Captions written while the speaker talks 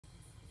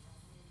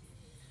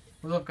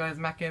What's up guys,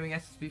 Matt Gaming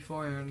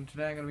SSB4 here, and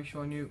today I'm going to be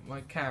showing you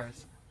my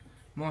cars,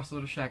 more so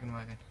the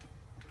Shaggonwaggon.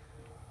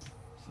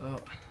 So,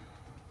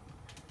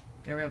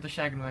 here we have the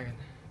Shaggonwaggon.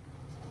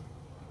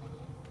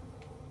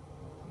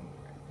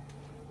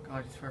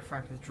 God, I swear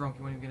Frank is drunk,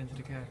 he won't even get into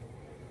the car.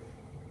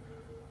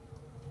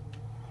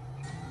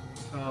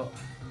 So,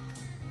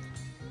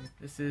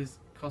 this is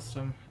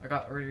custom. I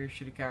got a really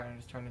shitty car and I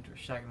just turned into a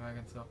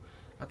Shaggonwaggon, so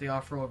got the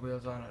off-road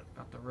wheels on it,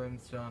 got the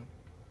rims done.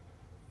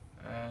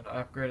 And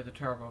I upgraded the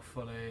turbo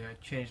fully, I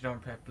changed the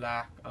number plate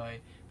black, I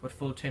put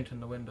full tint in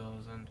the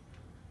windows, and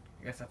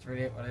I guess that's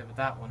really it what I did with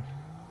that one.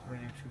 Don't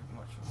really do too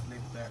much, just leave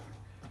it there.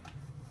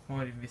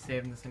 Won't even be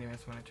saving this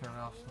anyways when I turn it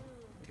off, so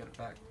we get it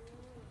back.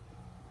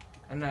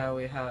 And now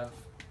we have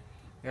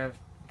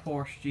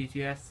Porsche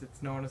GTS.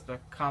 It's known as the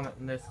Comet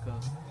in this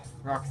because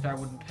Rockstar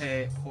wouldn't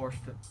pay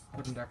Porsche to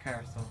put in their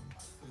car, so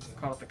we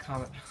call it the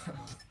Comet.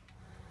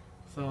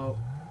 So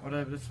what I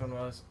did with this one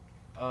was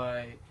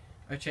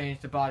I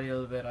changed the body a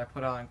little bit. I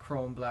put on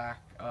chrome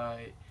black,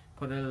 I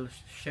put a little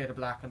shade of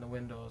black on the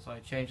windows,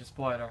 I changed the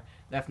spoiler,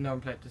 left the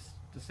number plate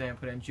the same,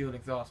 put in dual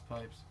exhaust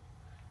pipes,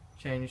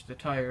 changed the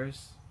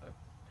tyres, I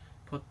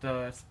put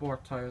the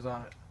sport tyres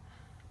on it,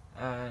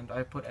 and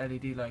I put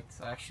LED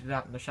lights. I actually did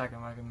that in the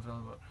Shaggonwaggon as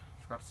well, but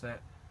I forgot to say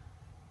it.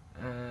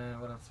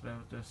 And what else did I do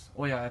with this?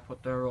 Oh yeah, I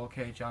put the roll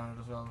cage on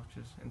it as well,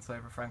 which is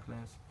inside where Franklin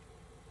is.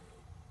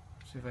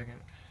 See if I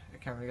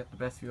can't really get the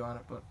best view on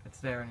it, but it's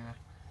there anyway.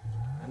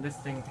 And this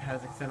thing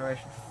has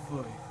acceleration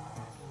fully,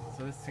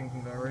 so this thing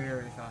can go really,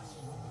 really fast.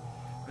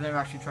 I've never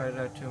actually tried it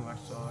out too much,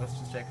 so let's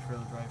just take it for a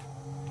little drive.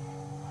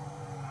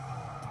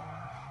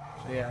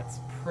 So yeah, it's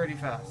pretty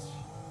fast.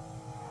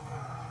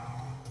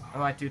 I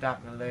might do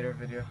that in a later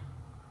video.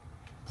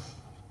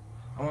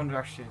 I wonder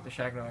actually if the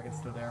Shaggonwaggon's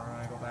still there when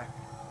I go back.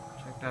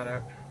 Check that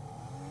out.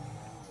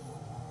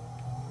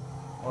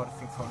 Oh, this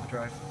thing's fun to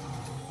drive.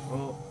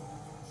 Well,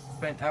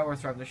 spent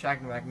hours driving the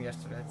Shaggonwaggon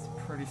yesterday. It's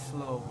pretty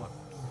slow, but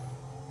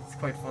it's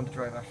quite fun to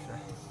drive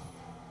actually.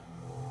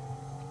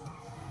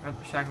 Well,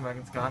 the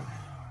Shaggonwaggon's gone.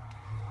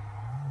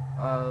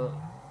 I'll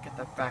get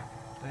that back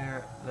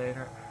there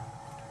later.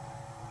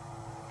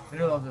 I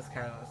do love this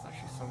car though, it's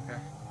actually some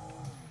car.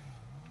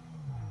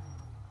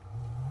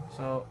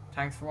 So,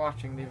 thanks for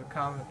watching, leave a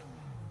comment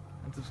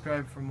and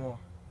subscribe for more.